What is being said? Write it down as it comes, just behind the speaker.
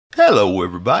Hello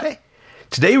everybody!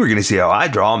 Today we're going to see how I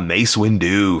draw Mace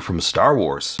Windu from Star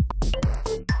Wars.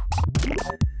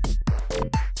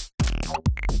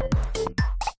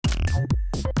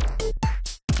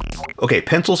 Okay,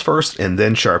 pencils first and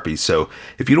then Sharpies. So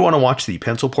if you don't want to watch the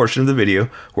pencil portion of the video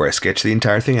where I sketch the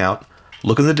entire thing out,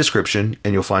 look in the description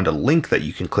and you'll find a link that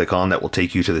you can click on that will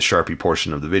take you to the Sharpie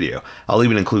portion of the video. I'll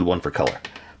even include one for color.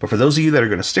 But for those of you that are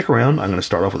going to stick around, I'm going to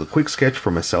start off with a quick sketch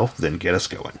for myself, then get us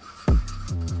going.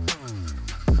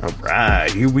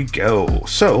 Alright, here we go.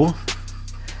 So,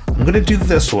 I'm going to do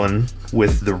this one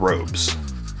with the robes.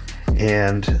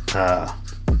 And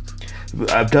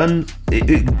I've done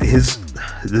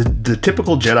the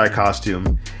typical Jedi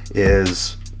costume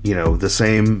is, you know, the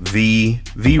same V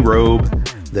robe,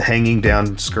 the hanging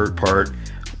down skirt part,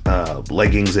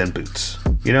 leggings and boots,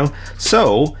 you know?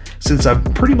 So, since I've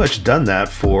pretty much done that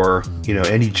for, you know,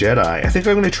 any Jedi, I think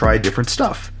I'm going to try different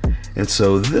stuff. And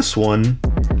so this one,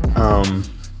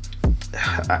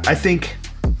 I think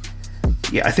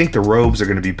the robes are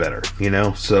going to be better, you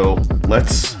know? So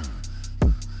let's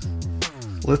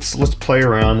play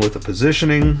around with the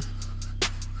positioning,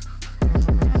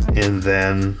 and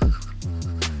then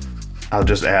I'll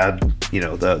just add, you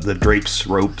know, the drapes,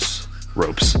 robes,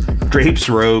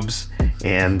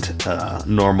 and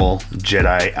normal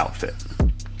Jedi outfit.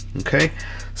 Okay,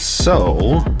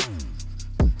 so.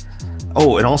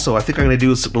 Oh, and also I think I'm going to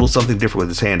do a little something different with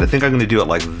his hand. I think I'm going to do it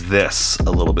like this a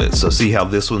little bit. So see how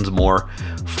this one's more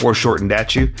foreshortened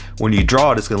at you? When you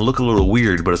draw it, it's going to look a little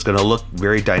weird, but it's going to look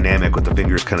very dynamic with the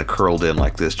fingers kind of curled in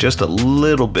like this, just a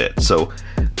little bit. So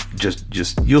just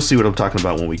you'll see what I'm talking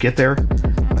about when we get there.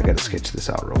 I got to sketch this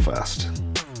out real fast.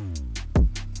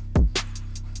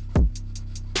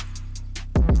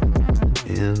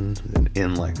 In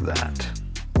like that.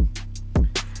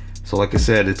 So like I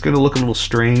said, it's going to look a little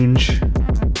strange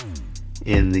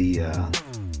in the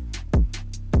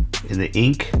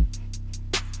ink,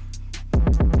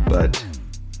 but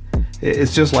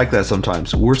it's just like that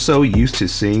sometimes. We're so used to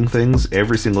seeing things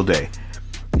every single day.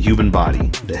 The human body,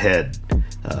 the head,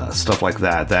 stuff like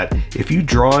that, that if you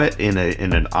draw it in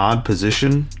an odd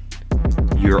position,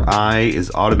 your eye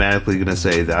is automatically going to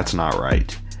say that's not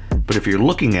right. But if you're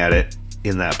looking at it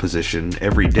in that position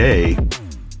every day,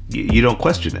 you don't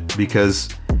question it, because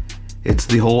it's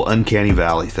the whole uncanny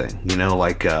valley thing, you know,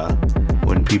 like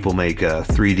when people make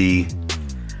 3D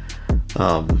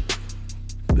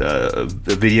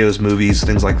videos, movies,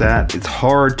 things like that. It's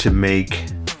hard to make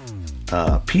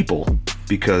people,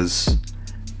 because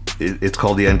it's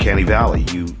called the uncanny valley.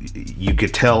 You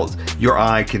could tell, your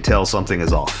eye can tell something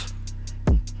is off,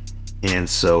 and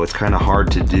so it's kind of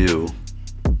hard to do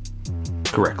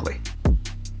correctly.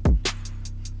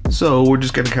 So we're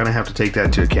just going to kind of have to take that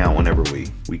into account whenever we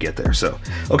get there. So,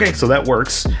 okay, so that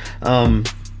works. Let me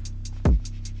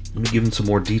give him some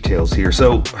more details here.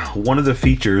 So one of the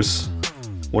features,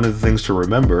 one of the things to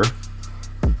remember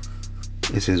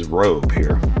is his robe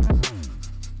here.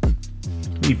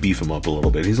 Let me beef him up a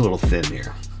little bit. He's a little thin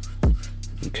here.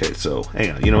 Okay, so hang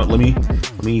on. You know what?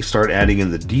 Let me start adding in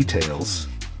the details,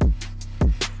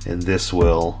 and this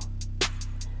will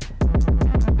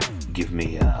give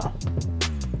me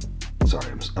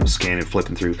sorry, I'm scanning,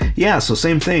 flipping through. Yeah, so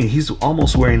same thing. He's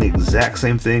almost wearing the exact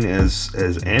same thing as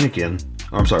Anakin.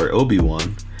 Or, I'm sorry,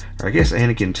 Obi-Wan. Or I guess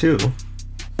Anakin too.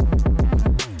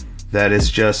 That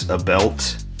is just a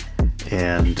belt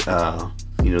and you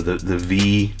know, the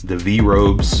V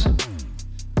robes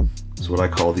is what I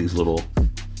call these little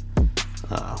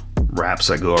wraps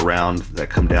that go around that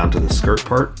come down to the skirt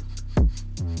part.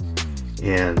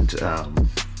 And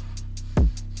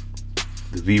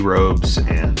the V robes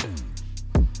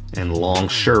and long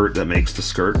shirt that makes the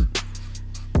skirt,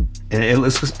 and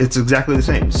it's exactly the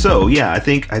same. So yeah, I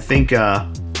think the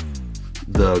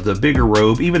bigger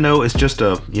robe, even though it's just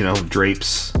a, you know,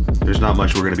 drapes, there's not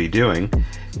much we're going to be doing,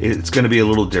 it's going to be a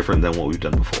little different than what we've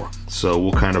done before. So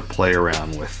we'll kind of play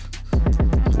around with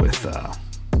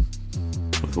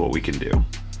what we can do.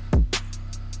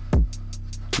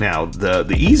 Now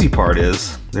the easy part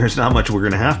is there's not much we're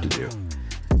going to have to do,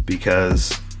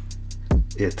 because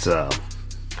it's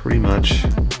pretty much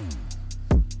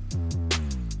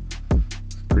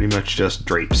just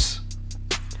drapes.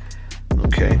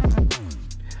 Okay.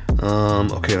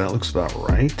 Okay, that looks about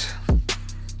right.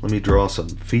 Let me draw some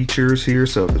features here.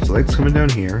 So if his legs coming down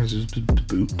here,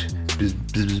 boot.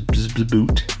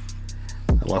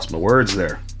 I lost my words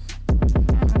there.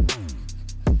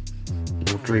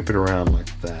 We'll drape it around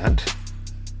like that.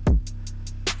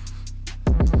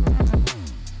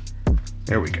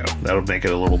 There we go. That'll make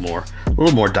it a little more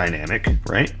dynamic,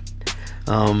 right?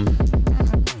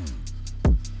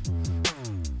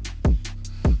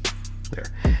 There.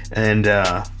 And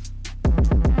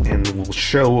we'll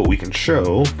show what we can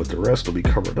show, but the rest will be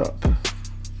covered up.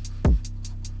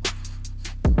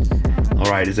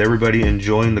 Alright, is everybody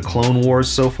enjoying the Clone Wars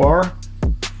so far?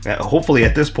 Hopefully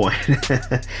at this point,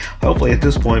 hopefully at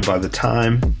this point, by the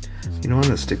time, you know, I'm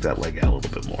going to stick that leg out a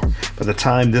little bit more. By the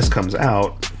time this comes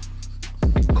out,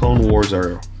 Clone Wars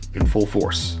are in full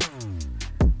force.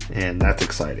 And that's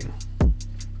exciting.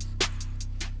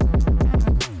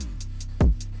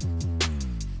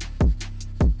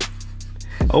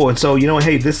 Oh, and so, you know,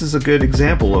 hey, this is a good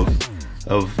example of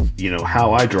you know,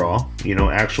 how I draw, you know,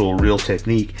 actual real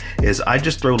technique, is I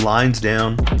just throw lines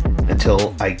down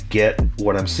until I get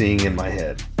what I'm seeing in my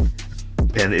head.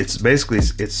 And it's basically,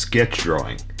 it's sketch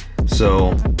drawing.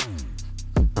 So,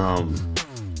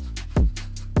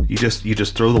 you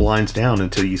just throw the lines down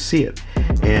until you see it.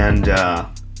 And,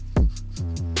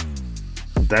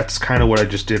 that's kind of what I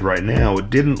just did right now. It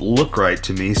didn't look right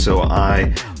to me, so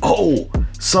oh,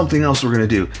 something else we're gonna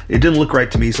do. It didn't look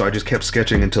right to me, so I just kept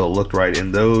sketching until it looked right,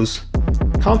 and those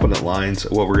confident lines are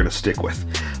what we're gonna stick with.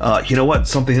 You know what?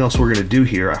 Something else we're gonna do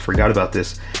here, I forgot about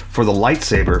this. For the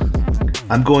lightsaber,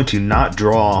 I'm going to not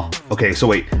draw. Okay, so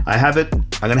wait, I have it.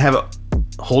 I'm gonna have it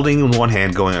holding in one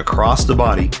hand, going across the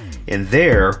body, and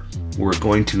there we're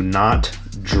going to not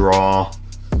draw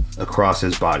across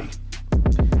his body.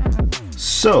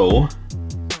 So,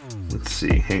 let's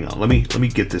see, hang on, let me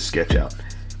get this sketch out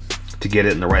to get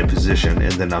it in the right position,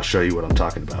 and then I'll show you what I'm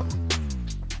talking about.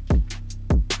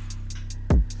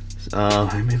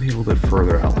 Maybe a little bit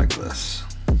further out like this.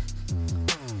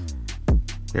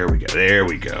 There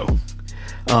we go.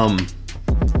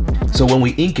 So when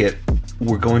we ink it,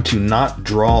 we're going to not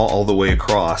draw all the way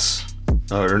across,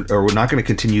 or we're not going to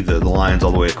continue the lines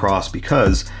all the way across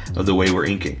because of the way we're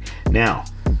inking. Now,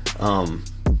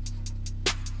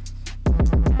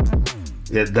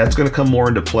 that's going to come more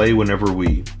into play whenever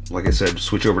we, like I said,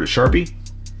 switch over to Sharpie.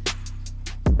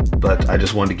 But I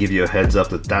just wanted to give you a heads up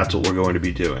that that's what we're going to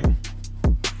be doing.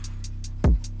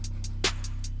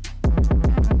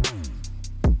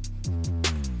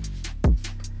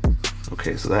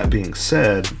 Okay, so that being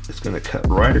said, it's going to cut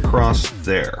right across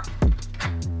there.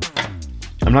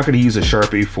 I'm not going to use a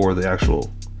Sharpie for the actual,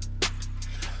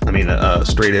 a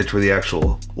straight edge for the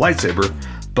actual lightsaber,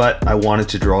 but I wanted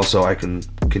to draw so I can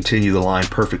continue the line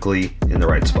perfectly in the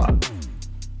right spot.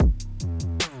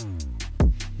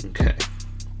 Okay.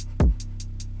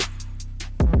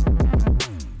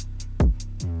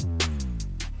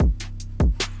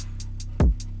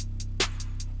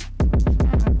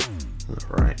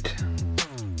 Alright.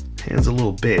 Hand's a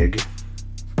little big.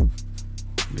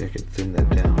 Maybe I can thin that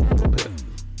down a little bit.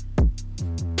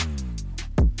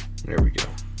 There we go.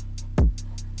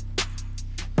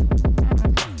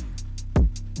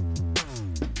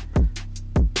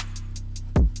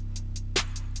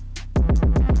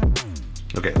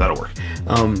 Okay, that'll work.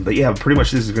 But yeah, pretty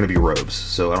much this is going to be robes,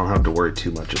 so I don't have to worry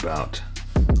too much about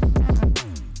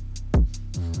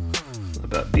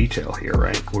detail here,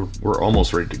 right? We're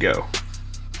almost ready to go.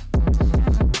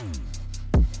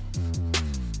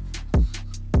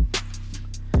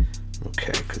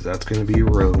 Okay, because that's going to be a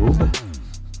robe.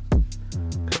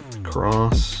 Cut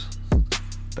across,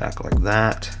 back like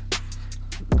that,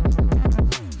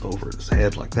 over his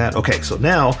head like that. Okay, so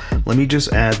now let me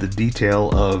just add the detail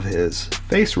of his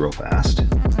face real fast.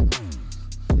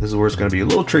 This is where it's going to be a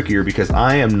little trickier because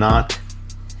I am not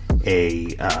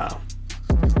a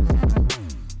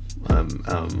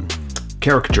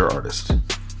caricature artist.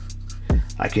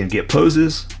 I can get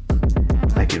poses,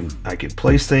 I can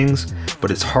place things, but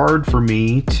it's hard for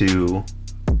me to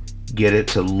get it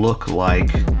to look like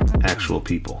actual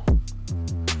people.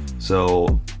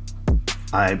 So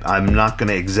I'm not going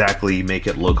to exactly make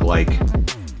it look like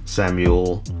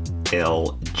Samuel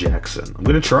L. Jackson. I'm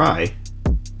going to try,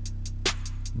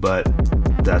 but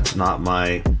that's not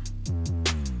my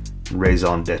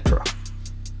raison d'etre.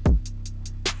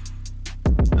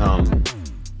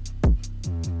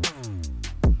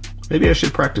 Maybe I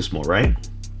should practice more, right?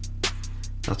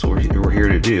 That's what we're here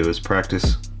to do, is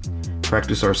practice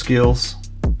our skills.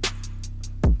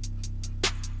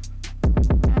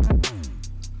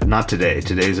 But not today.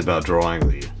 Today's about drawing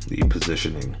the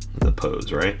positioning, the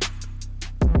pose, right?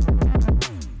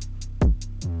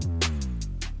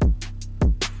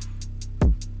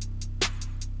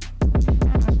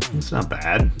 It's not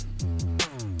bad.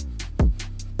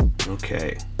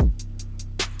 Okay.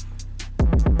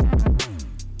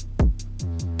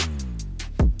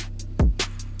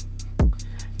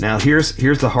 Now here's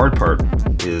the hard part,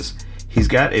 is he's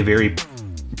got a very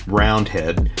round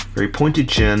head, very pointed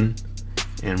chin,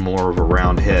 and more of a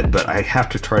round head, but I have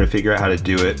to try to figure out how to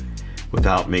do it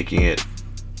without making it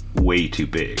way too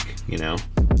big, you know?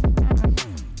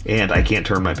 And I can't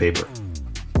turn my paper.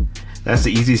 That's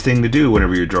the easiest thing to do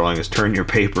whenever you're drawing, is turn your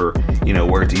paper, you know,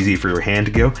 where it's easy for your hand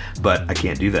to go, but I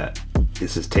can't do that.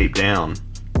 This is taped down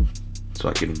so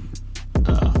I can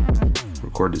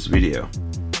record this video.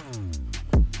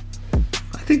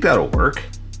 I think that'll work.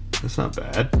 That's not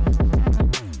bad.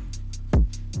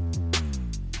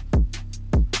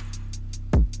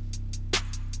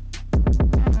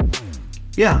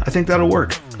 Yeah, I think that'll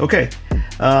work. Okay.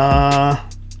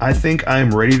 I think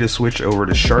I'm ready to switch over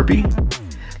to Sharpie.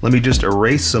 Let me just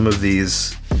erase some of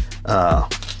these, let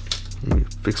me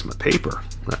fix my paper,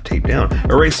 not tape down.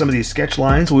 Erase some of these sketch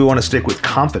lines. We want to stick with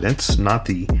confidence, not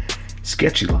the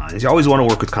sketchy lines. You always want to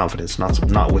work with confidence,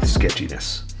 not with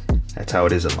sketchiness. That's how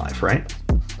it is in life, right?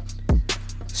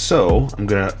 So I'm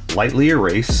gonna lightly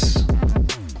erase.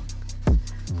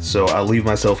 So I'll leave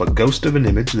myself a ghost of an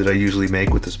image that I usually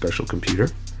make with a special computer.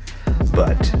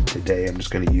 But today I'm just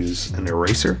gonna use an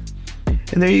eraser.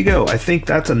 And there you go. I think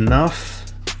that's enough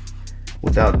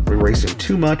without erasing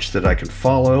too much that I can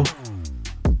follow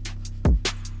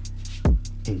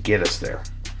and get us there.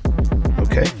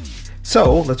 Okay,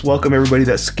 so let's welcome everybody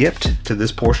that skipped to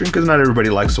this portion, because not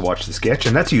everybody likes to watch the sketch,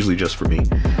 and that's usually just for me.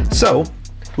 So,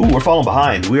 ooh, we're falling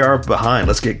behind. We are behind.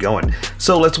 Let's get going.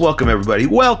 So let's welcome everybody.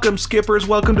 Welcome, skippers.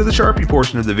 Welcome to the Sharpie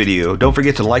portion of the video. Don't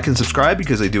forget to like and subscribe,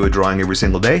 because I do a drawing every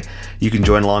single day. You can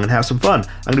join along and have some fun.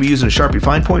 I'm going to be using a Sharpie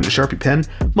fine point and a Sharpie pen.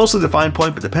 Mostly the fine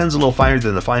point, but the pen's a little finer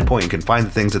than the fine point and can find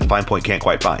the things that the fine point can't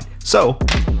quite find. So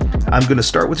I'm going to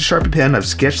start with the Sharpie pen. I've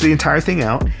sketched the entire thing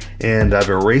out, and I've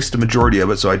erased the majority of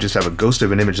it, so I just have a ghost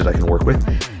of an image that I can work with.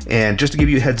 And just to give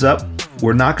you a heads up,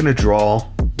 we're not going to draw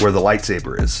where the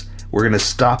lightsaber is. We're going to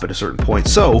stop at a certain point.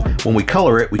 So when we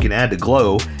color it, we can add the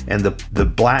glow, and the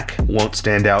black won't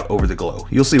stand out over the glow.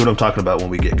 You'll see what I'm talking about when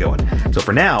we get going. So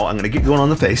for now, I'm going to get going on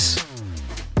the face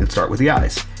and start with the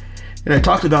eyes. And I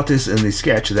talked about this in the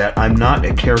sketch that I'm not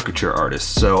a caricature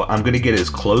artist, so I'm going to get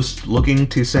as close looking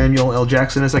to Samuel L.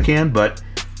 Jackson as I can, but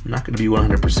I'm not going to be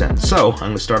 100%. So I'm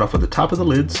going to start off with the top of the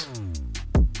lids,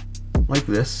 like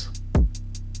this.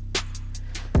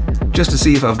 Just to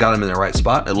see if I've got them in the right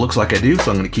spot. It looks like I do,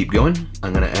 so I'm going to keep going.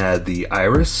 I'm going to add the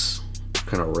iris,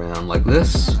 kind of round like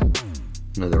this.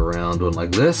 Another round one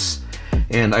like this.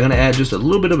 And I'm going to add just a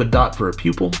little bit of a dot for a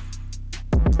pupil,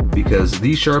 because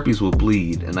these Sharpies will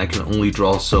bleed and I can only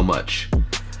draw so much.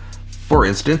 For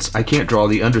instance, I can't draw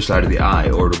the underside of the eye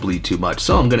or it'll bleed too much,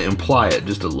 so I'm going to imply it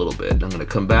just a little bit. I'm going to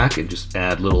come back and just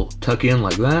add little tuck in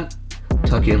like that,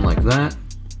 tuck in like that.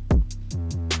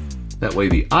 That way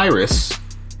the iris,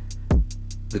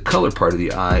 the color part of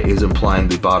the eye, is implying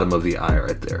the bottom of the eye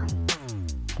right there.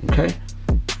 Okay?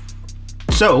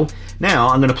 So now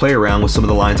I'm going to play around with some of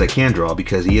the lines I can draw,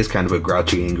 because he is kind of a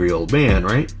grouchy, angry old man,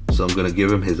 right? So I'm going to give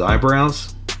him his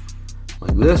eyebrows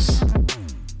like this.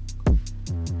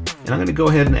 And I'm going to go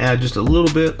ahead and add just a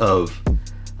little bit of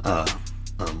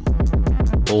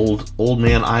old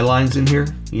man eye lines in here.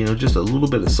 You know, just a little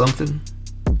bit of something.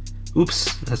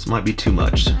 Oops, that might be too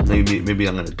much. Maybe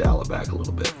I'm going to dial it back a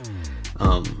little bit.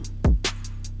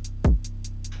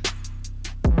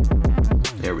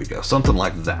 There we go, something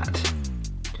like that.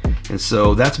 And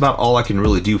so that's about all I can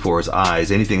really do for his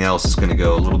eyes. Anything else is going to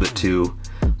go a little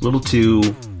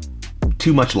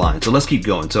too much line. So let's keep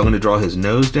going. So I'm going to draw his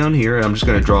nose down here, and I'm just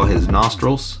going to draw his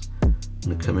nostrils. I'm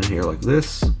going to come in here like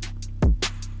this,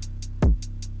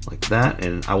 like that,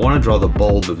 and I want to draw the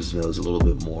bulb of his nose a little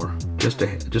bit more, just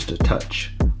a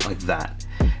touch, like that.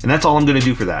 And that's all I'm going to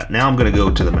do for that. Now I'm going to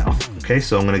go to the mouth. Okay,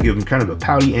 so I'm going to give him kind of a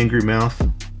pouty, angry mouth,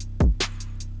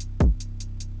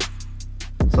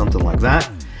 something like that.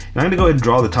 And I'm going to go ahead and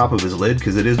draw the top of his lid,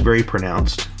 because it is very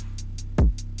pronounced.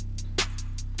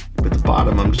 But the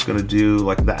bottom, I'm just going to do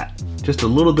like that. Just a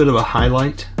little bit of a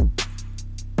highlight,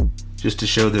 just to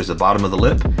show there's a bottom of the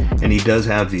lip. And he does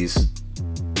have these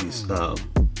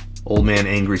old man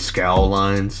angry scowl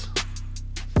lines.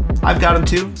 I've got him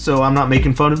too, so I'm not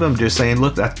making fun of him. I'm just saying,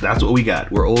 look, that's what we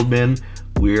got. We're old men.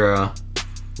 We're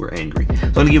angry. So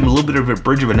I'm going to give him a little bit of a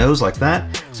bridge of a nose like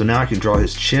that. So now I can draw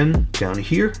his chin down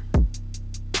here.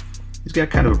 He's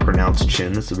got kind of a pronounced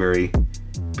chin. That's a very,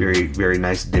 very, very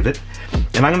nice divot.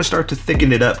 And I'm going to start to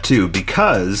thicken it up too,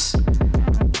 because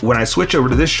when I switch over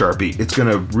to this Sharpie, it's going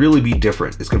to really be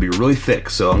different. It's going to be really thick,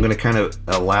 so I'm going to kind of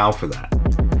allow for that.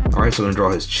 All right, so I'm going to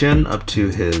draw his chin up to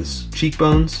his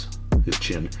cheekbones,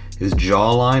 his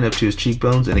jawline up to his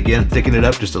cheekbones, and again, thicken it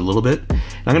up just a little bit. And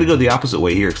I'm going to go the opposite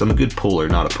way here, because I'm a good puller,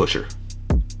 not a pusher.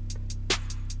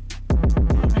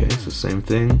 Okay, so same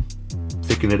thing.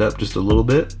 Thicken it up just a little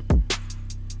bit.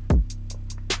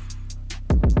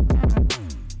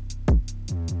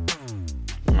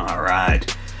 All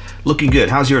right, looking good.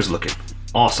 How's yours looking?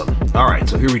 Awesome. All right,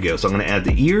 so here we go. So I'm gonna add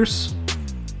the ears.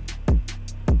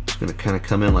 It's gonna kind of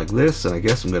come in like this, and I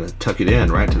guess I'm gonna tuck it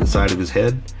in right to the side of his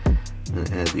head. I'm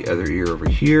gonna add the other ear over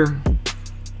here.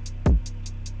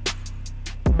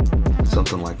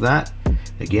 Something like that.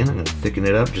 Again, I'm gonna thicken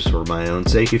it up just for my own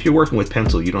sake. If you're working with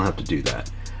pencil, you don't have to do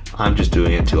that. I'm just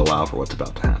doing it to allow for what's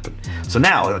about to happen. So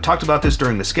now, I talked about this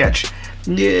during the sketch.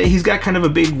 Yeah, he's got kind of a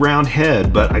big round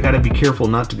head, but I gotta be careful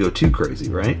not to go too crazy,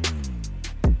 right?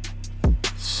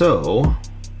 So,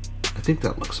 I think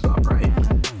that looks about right.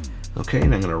 Okay,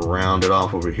 and I'm gonna round it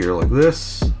off over here like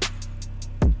this.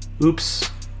 Oops,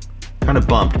 kind of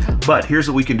bumped, but here's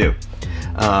what we can do.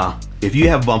 If you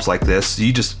have bumps like this,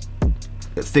 you just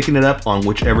thicken it up on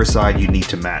whichever side you need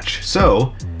to match.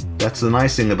 So, that's the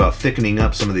nice thing about thickening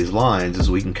up some of these lines, is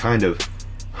we can kind of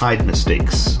hide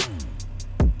mistakes.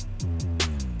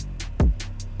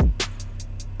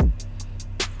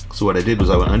 So what I did was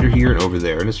I went under here and over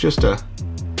there, and it's just a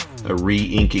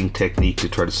re-inking technique to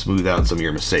try to smooth out some of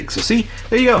your mistakes. So see,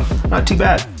 there you go, not too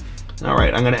bad. All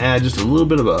right, I'm gonna add just a little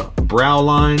bit of a brow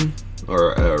line,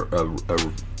 or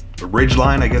a ridge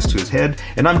line, I guess, to his head,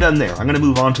 and I'm done there. I'm gonna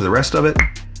move on to the rest of it,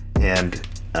 and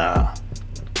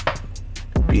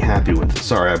be happy with it.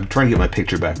 Sorry, I'm trying to get my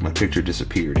picture back. My picture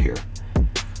disappeared here.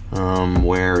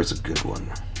 Where is a good one?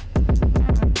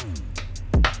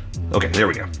 Okay, there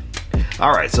we go.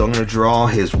 All right, so I'm gonna draw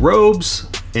his robes,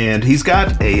 and he's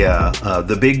got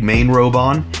the big main robe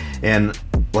on, and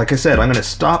like I said, I'm gonna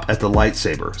stop at the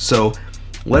lightsaber. So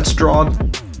let's draw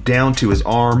down to his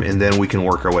arm, and then we can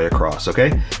work our way across,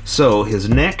 okay? So his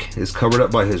neck is covered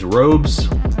up by his robes,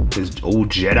 his old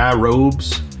Jedi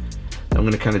robes. I'm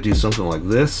gonna kind of do something like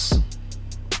this,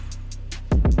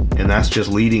 and that's just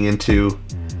leading into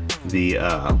the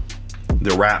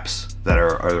wraps that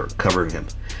are covering him.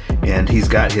 And he's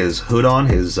got his hood on,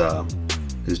 his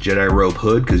Jedi robe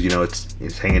hood, because you know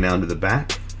it's hanging down to the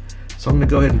back. So I'm gonna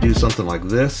go ahead and do something like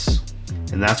this,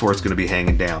 and that's where it's gonna be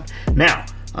hanging down. Now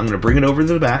I'm gonna bring it over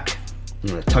to the back. I'm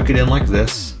gonna tuck it in like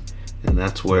this, and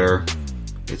that's where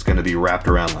it's gonna be wrapped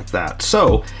around like that.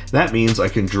 So that means I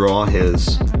can draw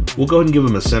his, we'll go ahead and give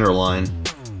him a center line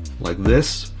like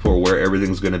this for where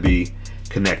everything's gonna be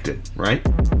connected, right?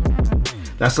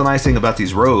 That's the nice thing about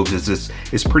these robes, is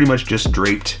it's pretty much just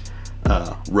draped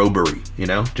robery, you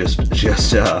know, just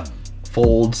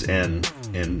folds and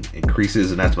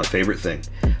creases, and that's my favorite thing.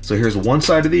 So here's one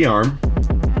side of the arm.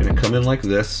 I'm gonna come in like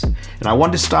this, and I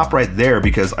wanted to stop right there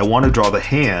because I want to draw the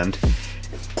hand,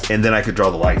 and then I could draw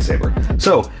the lightsaber.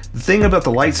 So the thing about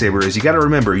the lightsaber is you got to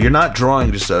remember, you're not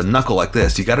drawing just a knuckle like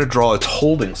this. You got to draw it's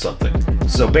holding something.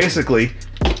 So basically,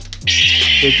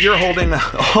 if you're holding,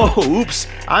 oh, oops,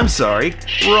 I'm sorry,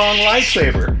 wrong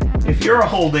lightsaber. If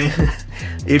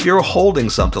you're holding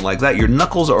something like that, your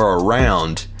knuckles are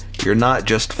around. You're not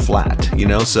just flat, you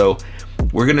know. So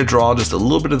we're gonna draw just a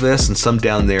little bit of this and some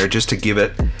down there just to give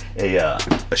it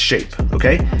a shape.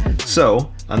 Okay.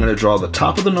 So I'm gonna draw the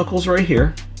top of the knuckles right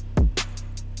here.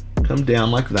 Come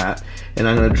down like that, and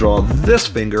I'm gonna draw this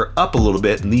finger up a little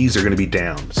bit, and these are gonna be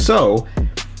down. So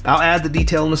I'll add the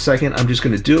detail in a second. I'm just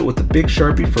gonna do it with the big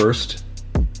Sharpie first,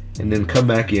 and then come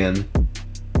back in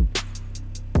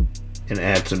and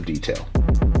add some detail.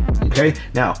 Okay,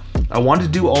 now I want to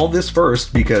do all this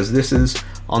first because this is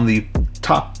on the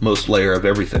topmost layer of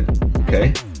everything.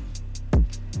 Okay,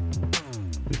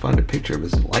 let me find a picture of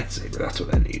his lightsaber. That's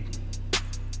what I need.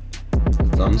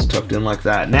 Thumbs tucked in like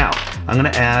that. Now I'm gonna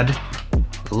add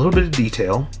a little bit of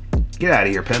detail. Get out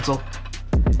of here, pencil.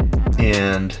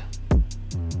 And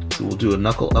so we'll do a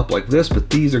knuckle up like this, but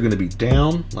these are gonna be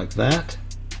down like that.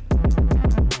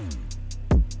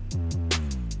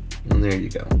 And there you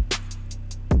go.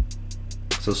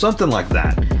 So something like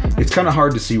that. It's kind of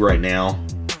hard to see right now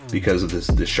because of this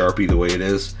Sharpie the way it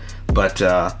is, but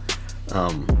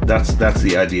that's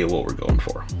the idea of what we're going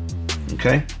for.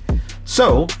 Okay,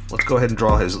 so let's go ahead and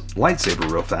draw his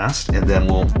lightsaber real fast, and then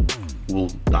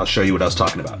I'll show you what I was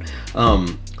talking about.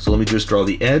 So let me just draw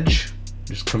the edge,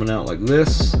 just coming out like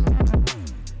this,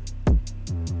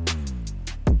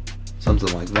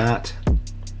 something like that. I'm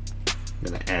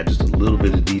gonna add just a little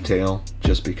bit of detail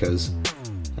just because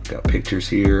I've got pictures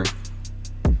here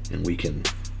and we can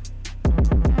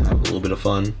have a little bit of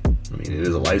fun. I mean, it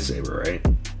is a lightsaber, right?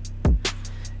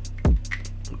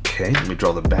 Okay, let me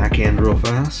draw the back end real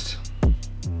fast.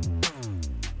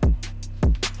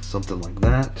 Something like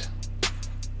that.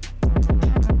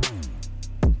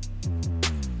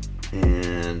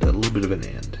 And a little bit of an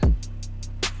end.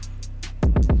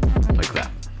 Like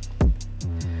that.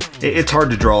 It's hard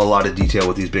to draw a lot of detail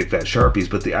with these big fat Sharpies,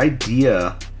 but the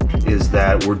idea is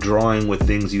that we're drawing with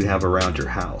things you have around your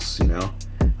house, you know?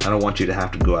 I don't want you to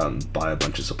have to go out and buy a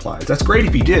bunch of supplies. That's great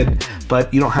if you did,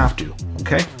 but you don't have to,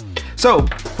 okay? So,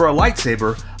 for a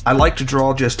lightsaber, I like to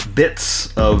draw just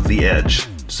bits of the edge.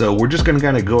 So we're just gonna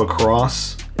kind of go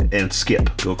across and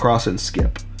skip. Go across and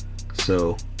skip.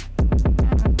 So,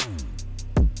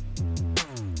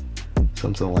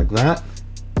 something like that.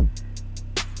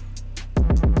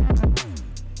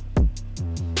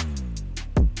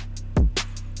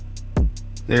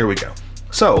 There we go.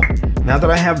 So, now that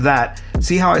I have that,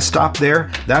 see how I stopped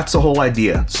there? That's the whole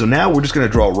idea. So now we're just gonna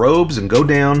draw robes and go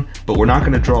down, but we're not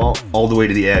gonna draw all the way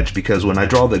to the edge, because when I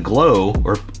draw the glow,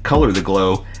 or color the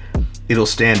glow, it'll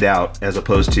stand out as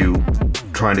opposed to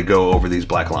trying to go over these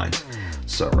black lines.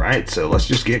 So, right, so let's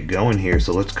just get going here.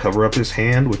 So let's cover up his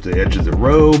hand with the edge of the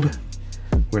robe.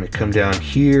 We're gonna come down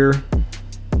here,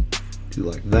 do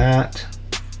like that.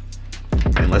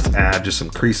 And let's add just some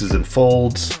creases and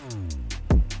folds.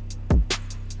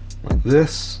 Like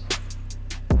this.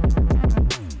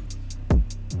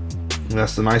 And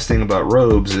that's the nice thing about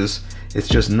robes, is it's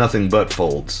just nothing but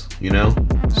folds, you know?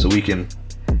 So we can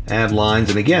add lines,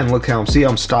 and again, look how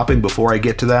I'm stopping before I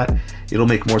get to that. It'll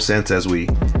make more sense as we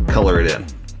color it in.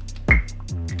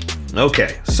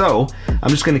 Okay, so I'm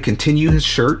just gonna continue his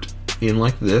shirt in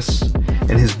like this,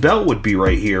 and his belt would be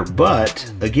right here,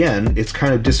 but again, it's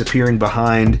kind of disappearing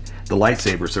behind the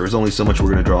lightsaber, so there's only so much we're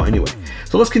gonna draw anyway.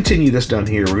 So let's continue this down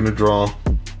here. We're gonna draw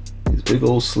his big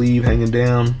old sleeve hanging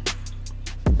down,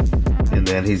 and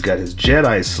then he's got his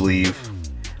Jedi sleeve.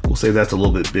 We'll say that's a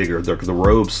little bit bigger, the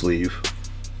robe sleeve,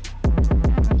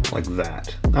 like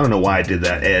that. I don't know why I did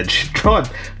that edge. Draw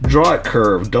it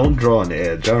curved, don't draw an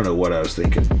edge. I don't know what I was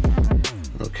thinking.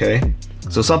 Okay,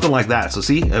 so something like that. So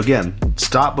see, again,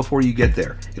 stop before you get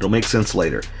there. It'll make sense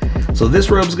later. So this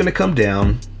robe's gonna come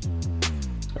down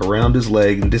around his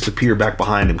leg and disappear back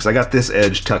behind him, because I got this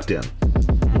edge tucked in.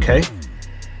 Okay,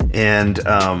 and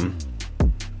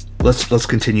let's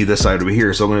continue this side over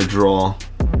here. So I'm gonna draw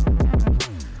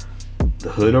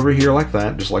the hood over here like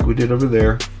that, just like we did over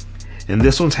there. And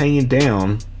this one's hanging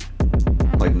down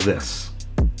like this.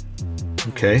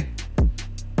 Okay?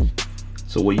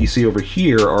 So what you see over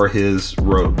here are his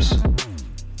robes.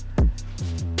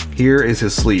 Here is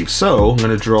his sleeve. So I'm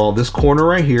going to draw this corner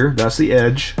right here. That's the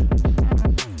edge.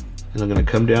 And I'm going to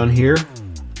come down here.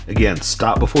 Again,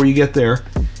 stop before you get there.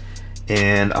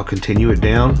 And I'll continue it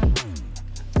down.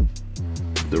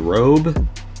 The robe.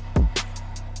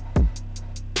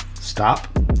 Stop.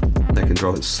 I can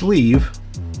draw his sleeve.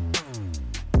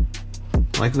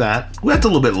 Like that. Well, that's a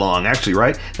little bit long, actually,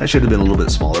 right? That should have been a little bit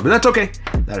smaller, but that's okay.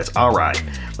 That is all right.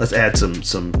 Let's add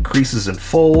some creases and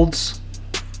folds.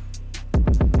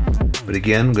 But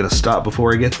again, I'm going to stop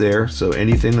before I get there, so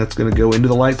anything that's going to go into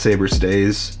the lightsaber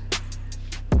stays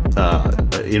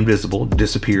invisible,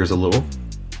 disappears a little.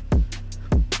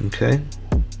 Okay.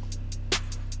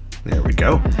 There we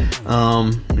go.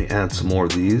 Let me add some more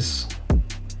of these.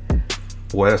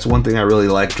 Boy, that's one thing I really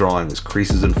like drawing, is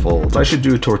creases and folds. I should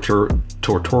do a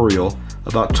tutorial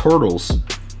about turtles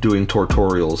doing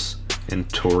tutorials and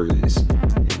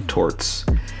torts.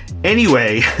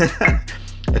 Anyway,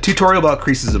 a tutorial about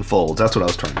creases and folds. That's what I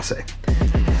was trying to say.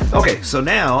 Okay, so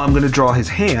now I'm going to draw his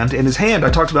hand, and his hand I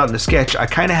talked about in the sketch. I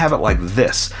kind of have it like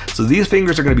this. So these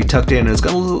fingers are going to be tucked in, and it's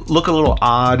going to look a little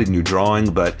odd in your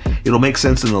drawing, but it'll make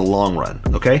sense in the long run,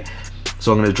 okay?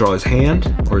 So I'm going to draw his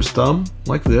hand, or his thumb,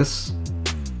 like this.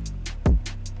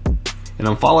 And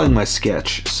I'm following my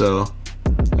sketch, so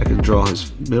I can draw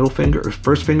his middle finger, or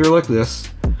first finger like this.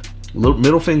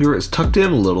 Middle finger is tucked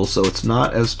in a little, so it's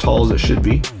not as tall as it should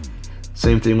be.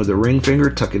 Same thing with the ring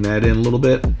finger, tucking that in a little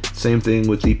bit. Same thing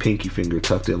with the pinky finger,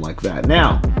 tucked in like that.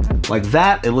 Now, like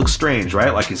that, it looks strange,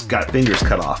 right? Like he's got fingers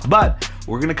cut off. But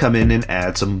we're gonna come in and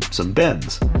add some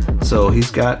bends. So he's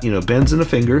got, bends in the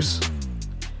fingers.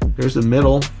 There's the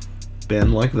middle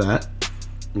bend like that.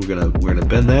 We're gonna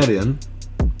bend that in.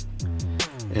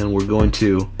 And we're going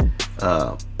to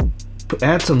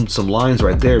add some lines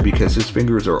right there, because his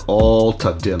fingers are all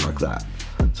tucked in like that.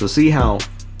 So see how,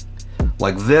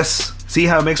 like this, see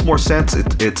how it makes more sense?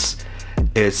 It's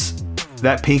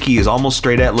that pinky is almost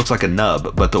straight out, looks like a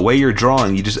nub, but the way you're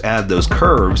drawing, you just add those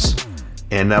curves,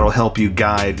 and that'll help you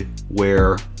guide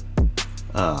where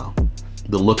the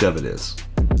look of it is.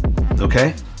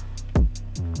 Okay?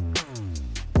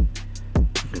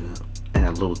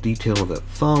 A little detail of that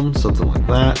thumb, something like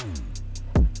that.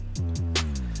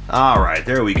 Alright,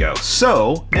 there we go.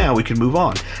 So now we can move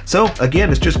on. So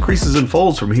again, it's just creases and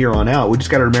folds from here on out. We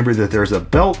just got to remember that there's a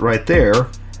belt right there,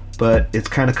 but it's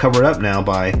kind of covered up now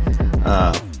by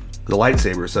the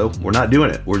lightsaber, so we're not doing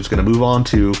it. We're just going to move on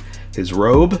to his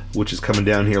robe, which is coming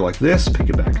down here like this. Pick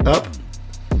it back up,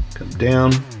 come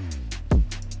down, and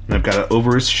I've got it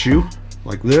over his shoe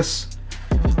like this,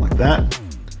 like that,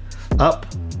 up,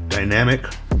 dynamic,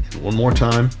 and one more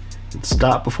time, and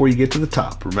stop before you get to the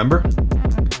top, remember?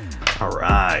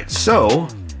 Alright, so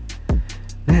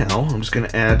now I'm just going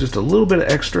to add just a little bit of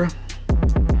extra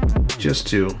just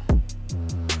to,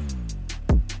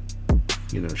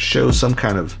 you know, show some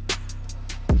kind of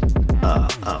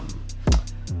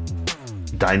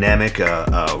dynamic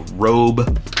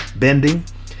robe bending.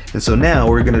 And so now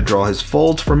we're going to draw his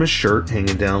folds from his shirt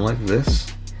hanging down like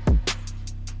this.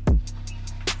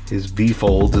 His V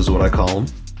folds is what I call them.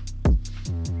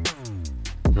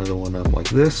 Another one up like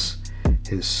this.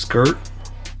 His skirt,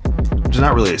 which is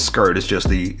not really a skirt, it's just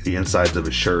the insides of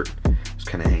his shirt. Just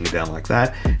kind of hanging down like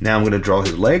that. Now I'm going to draw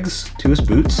his legs to his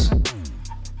boots.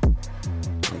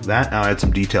 Like that. I'll add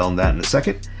some detail on that in a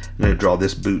second. I'm going to draw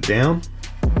this boot down.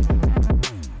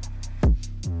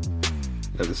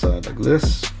 Other side like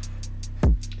this.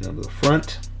 Down to the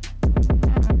front.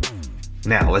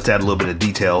 Now let's add a little bit of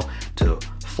detail to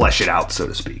flesh it out, so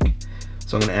to speak.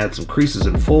 So I'm going to add some creases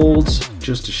and folds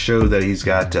just to show that he's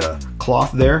got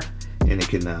cloth there and it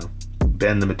can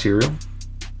bend the material.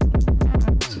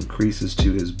 Some creases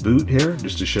to his boot here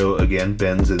just to show, again,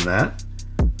 bends in that.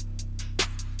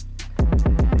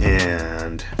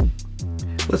 And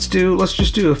let's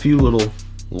just do a few little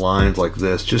lines like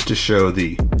this just to show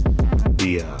the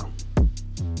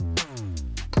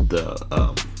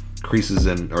creases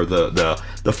in, or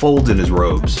the folds in his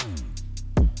robes.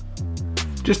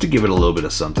 Just to give it a little bit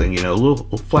of something, you know, a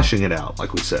little fleshing it out,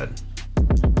 like we said.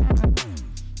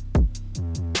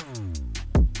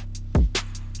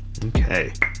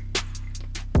 Okay.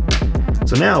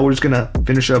 So now we're just gonna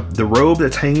finish up the robe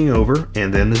that's hanging over,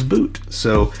 and then his boot.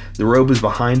 So the robe is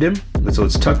behind him, and so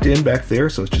it's tucked in back there,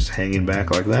 so it's just hanging back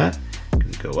like that.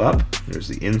 Gonna go up. There's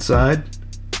the inside,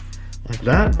 like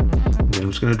that. And then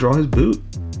I'm just gonna draw his boot.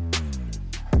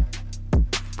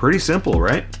 Pretty simple,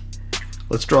 right?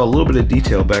 Let's draw a little bit of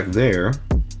detail back there.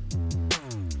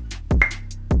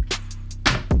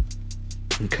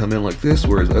 And come in like this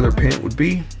where his other pant would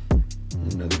be.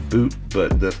 Another boot,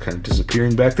 but that's kind of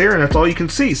disappearing back there, and that's all you can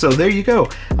see. So there you go.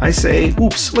 I say,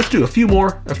 oops, let's do a few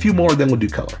more, then we'll do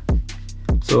color.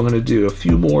 So I'm gonna do a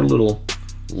few more little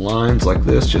lines like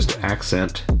this just to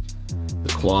accent the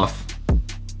cloth.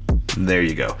 And there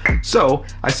you go. So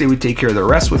I say we take care of the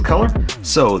rest with color.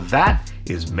 So that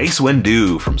is Mace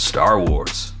Windu from Star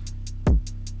Wars.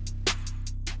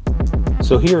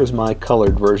 So here is my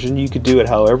colored version. You could do it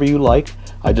however you like.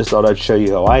 I just thought I'd show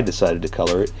you how I decided to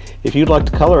color it. If you'd like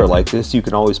to color it like this, you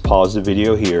can always pause the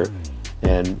video here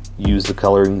and use the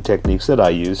coloring techniques that I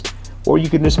used, or you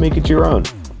can just make it your own.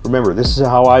 Remember, this is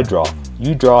how I draw.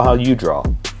 You draw how you draw.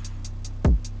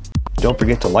 Don't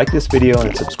forget to like this video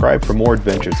and subscribe for more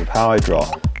adventures of how I draw.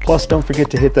 Plus, don't forget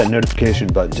to hit that notification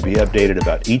button to be updated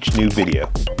about each new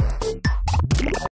video.